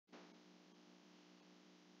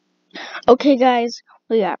Okay guys,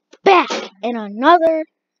 we are back in another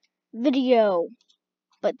video,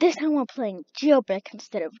 but this time we're playing jailbreak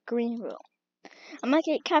instead of green room. I might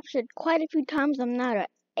get captured quite a few times. I'm not an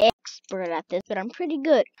expert at this, but I'm pretty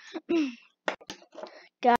good.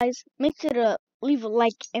 Guys, make sure to leave a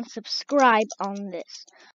like and subscribe on this.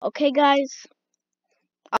 Okay guys?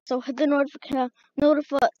 Also hit the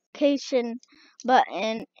notification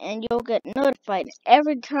button and you'll get notified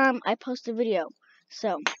every time I post a video.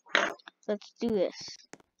 So, let's do this.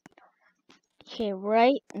 Okay,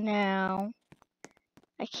 right now,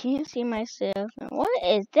 I can't see myself. What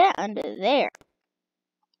is that under there?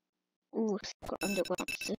 Ooh, underground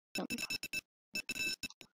system.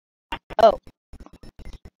 Oh.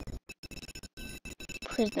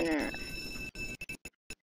 Prisoner.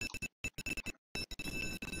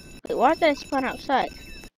 Wait, why did I spawn outside?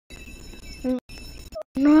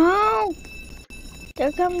 No!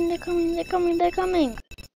 They're coming, they're coming, they're coming, they're coming!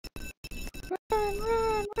 Run,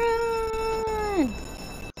 run, run!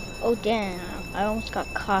 Oh, damn. I almost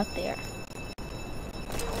got caught there.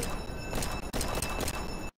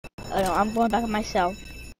 Oh no, I'm going back on myself.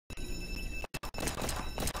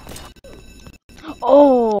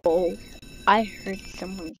 Oh! I heard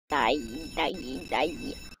someone die.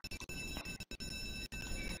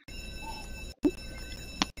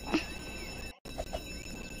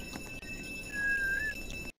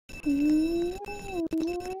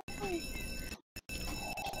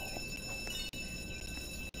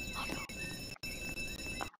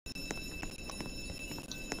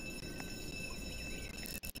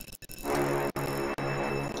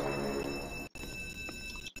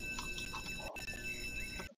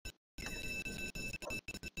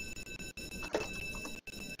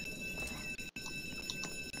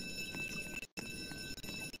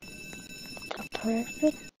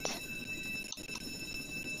 Perfect.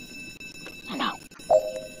 Oh no.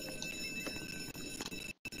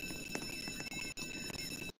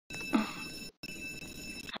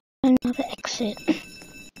 Another exit.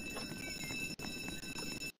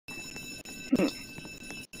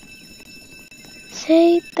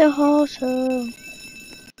 Save the hustle.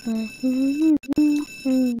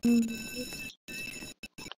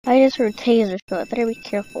 I just heard tasers, so I better be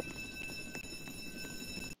careful.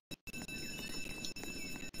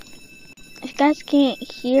 If you guys can't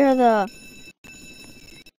hear the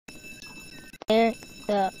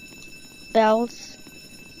bells,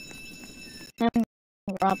 I'm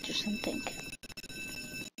robbed or something.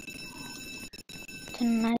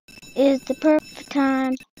 Tonight is the perfect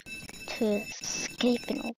time to escape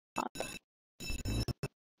and rob.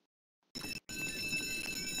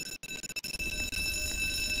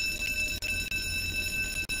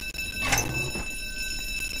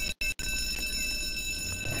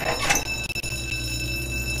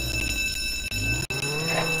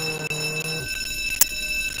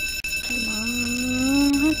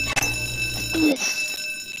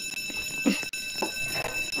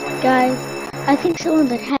 Guys, I think someone's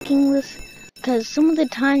been hacking this because some of the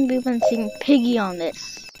time we've been seeing Piggy on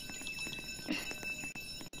this.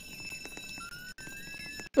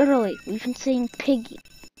 Literally, we've been seeing Piggy.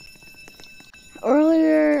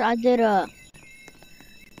 Earlier, I did a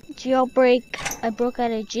jailbreak. I broke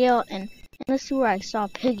out of jail, and let's see where I saw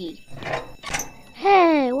Piggy.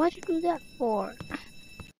 Hey, what'd you do that for?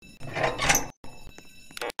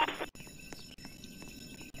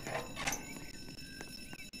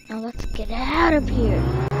 Now let's get out of here.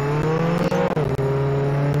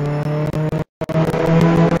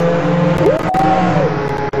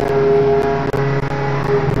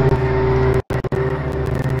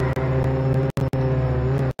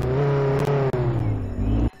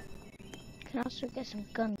 Can also get some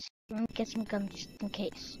guns. Let me get some guns just in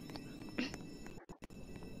case.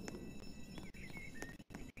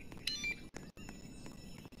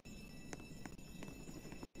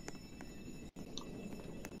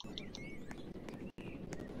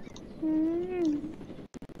 Oh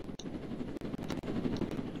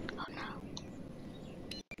no.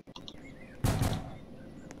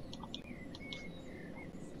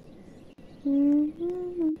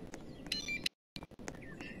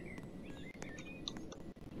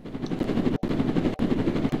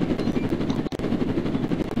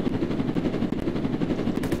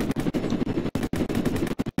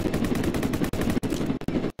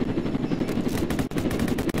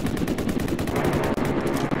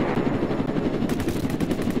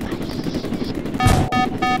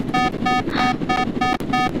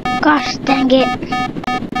 Gosh dang it.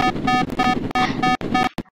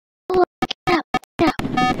 Oh, get up, get up.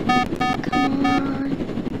 Come on.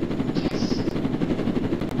 Yes.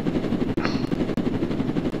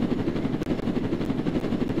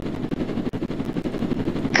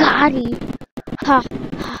 Gotti. Ha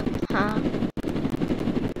ha ha.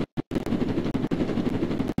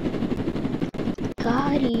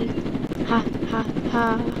 Gotti. Ha ha ha.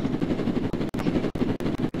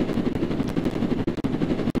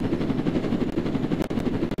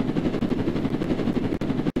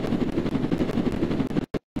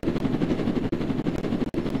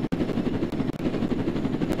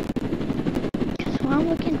 So I'm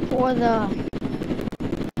looking for the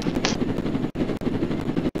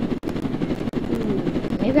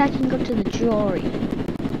maybe I can go to the jewelry.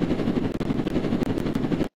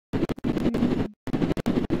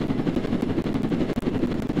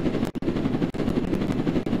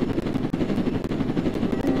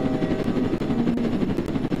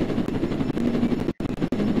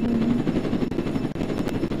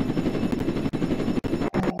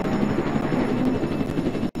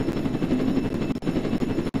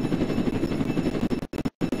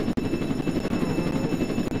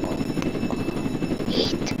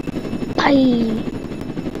 Bye.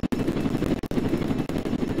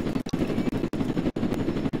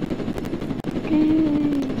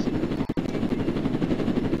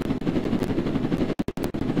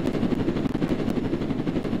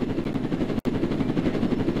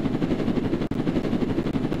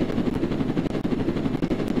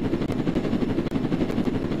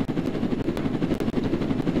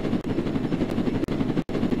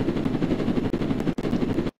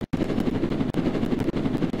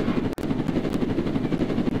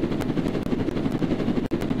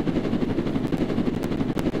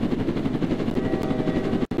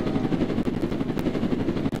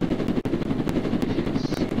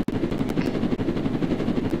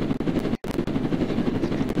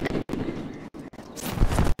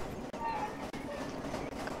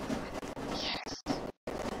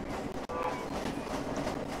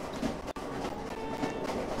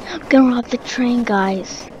 I'm gonna rob the train,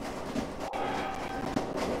 guys.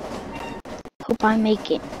 Hope I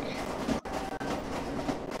make it.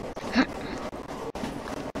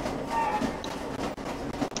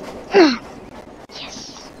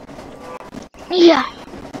 Yes. Yeah.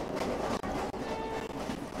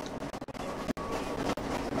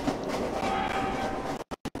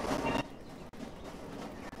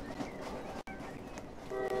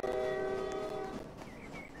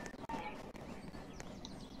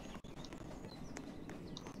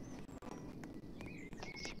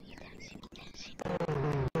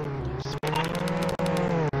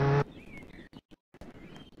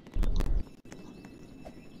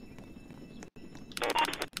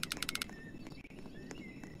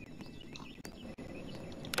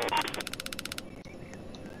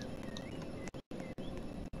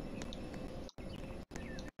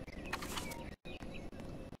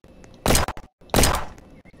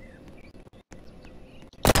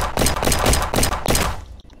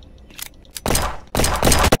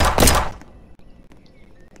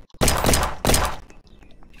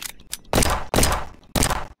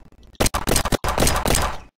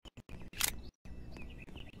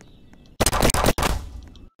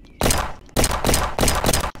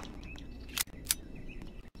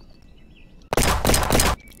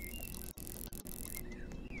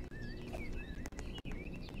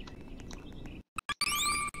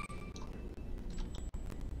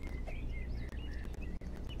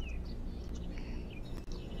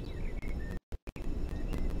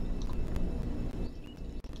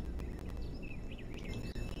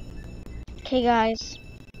 Okay, guys.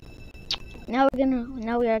 Now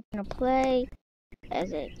we are gonna play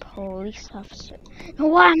as a police officer.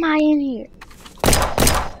 And why am I in here?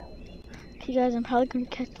 Okay, guys, I'm probably gonna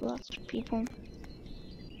catch lots of people.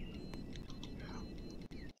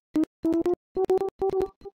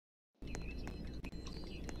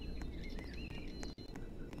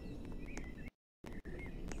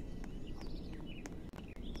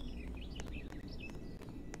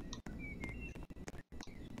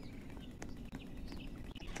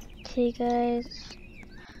 Okay, guys.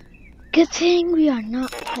 Good thing we are not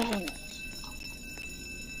prisoners.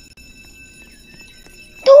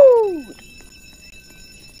 Dude!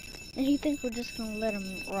 And he thinks we're just gonna let him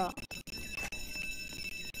rob.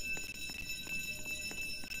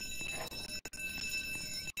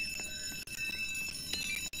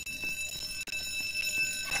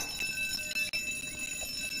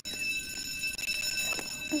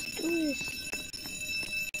 Let's do this.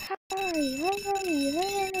 Hurry, hurry,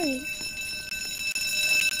 hurry.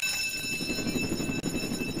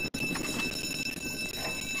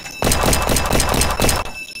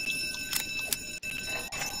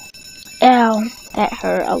 Ow, that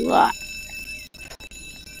hurt a lot.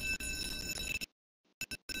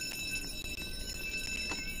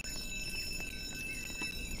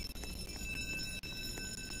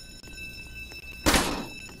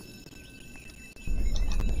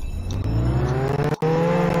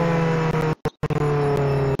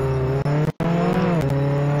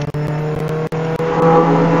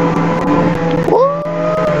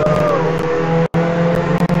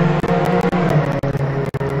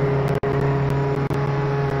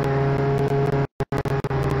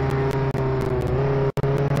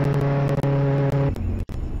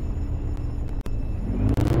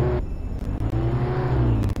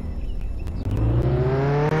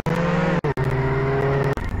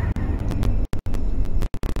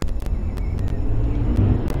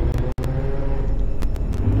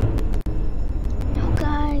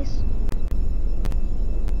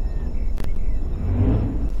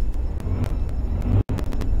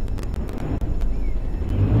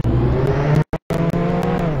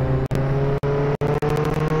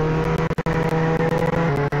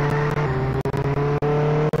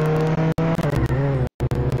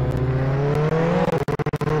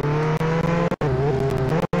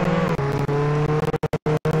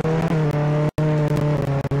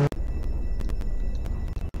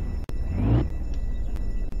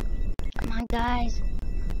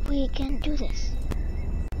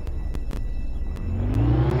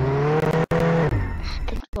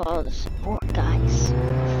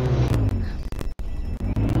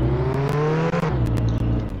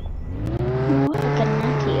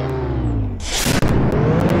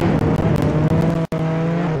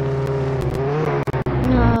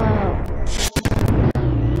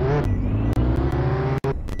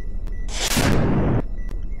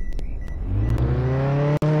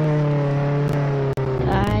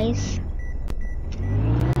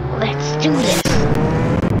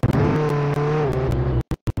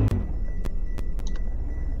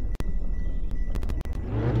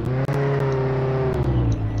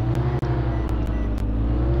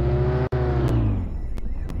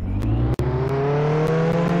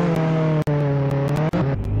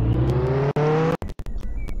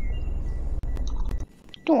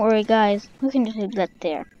 worry, guys. We can just leave that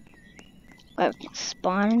there. But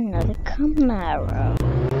spawn another Camaro.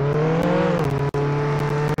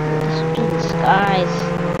 Let's do this, guys.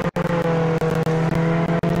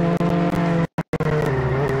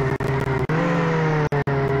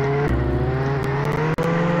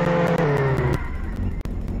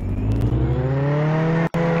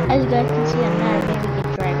 As you guys can see, I'm not a very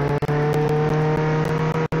good driver.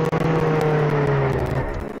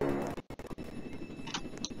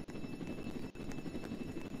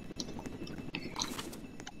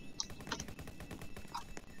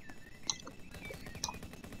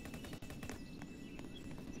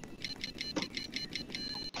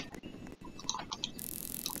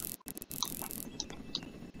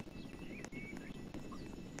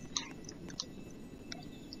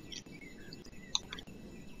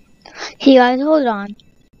 Hey guys, hold on.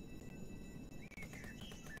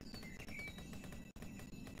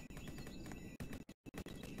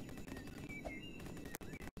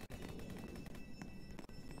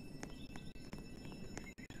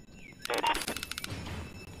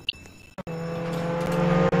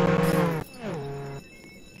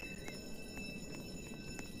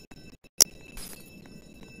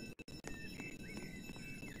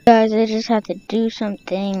 Guys, I just have to do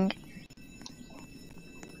something.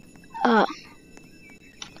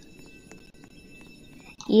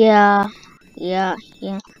 Yeah.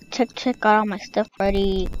 Check, got all my stuff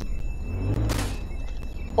ready.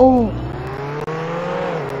 Oh,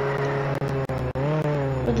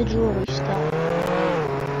 for the jewelry stuff.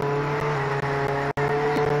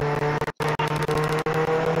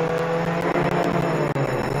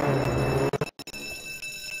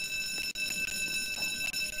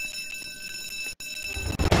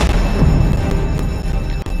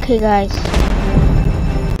 Okay, guys.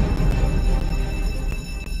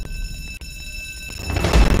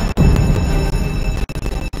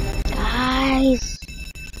 Guys.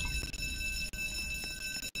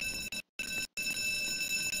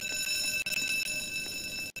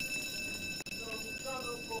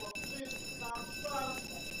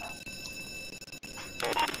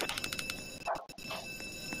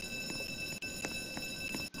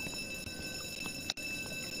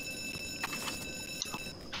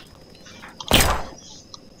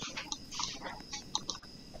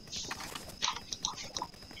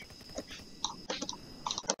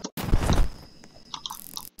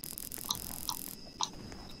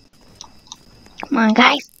 Come on,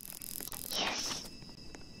 guys. Yes.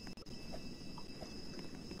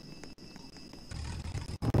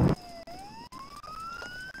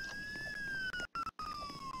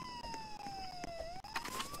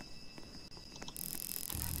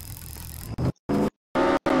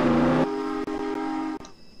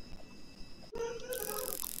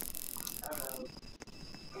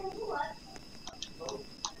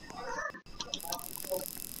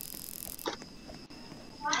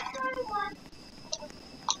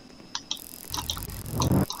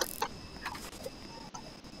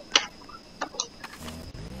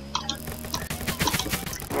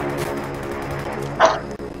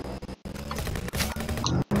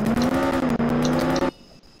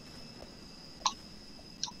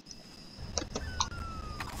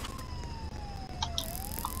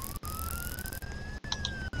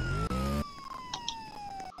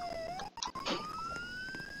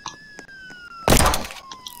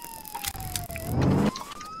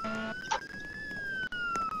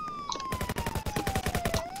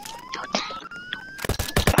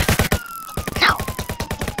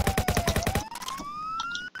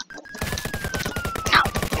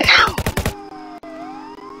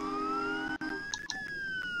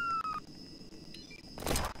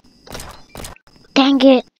 Dang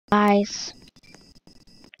it, guys.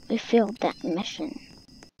 We failed that mission.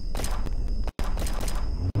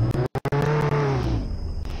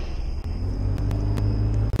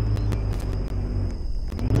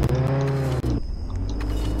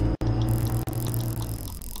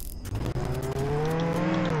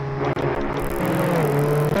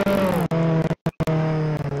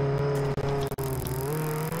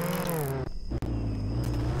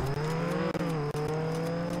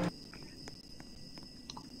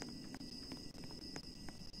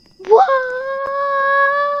 What?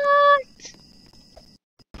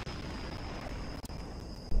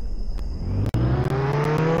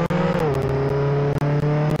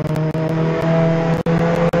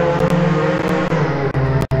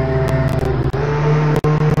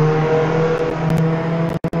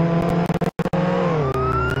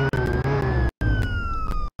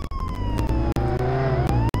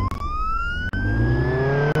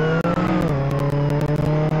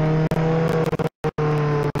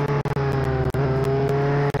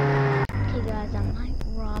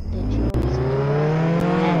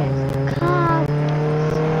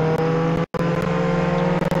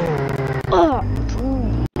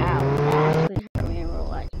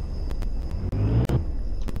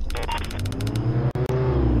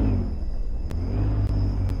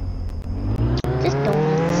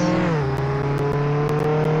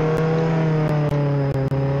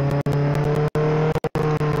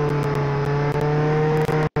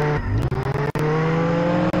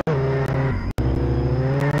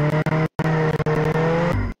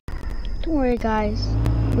 guys,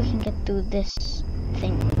 we can get through this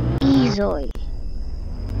thing easily.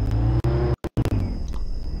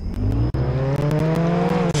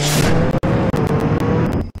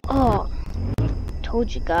 Oh,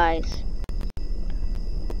 told you guys.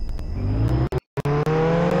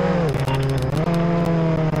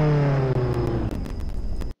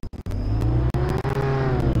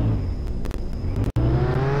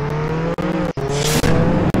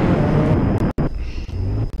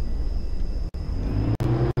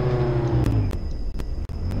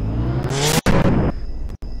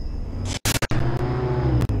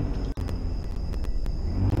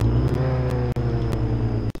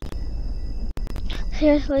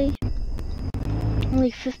 Seriously? Only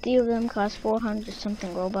 50 of them cost 400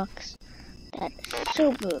 something Robux. That is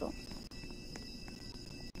so brutal.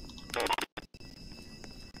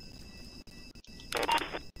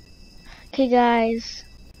 Okay guys,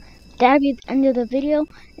 that'll be the end of the video,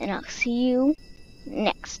 and I'll see you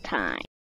next time.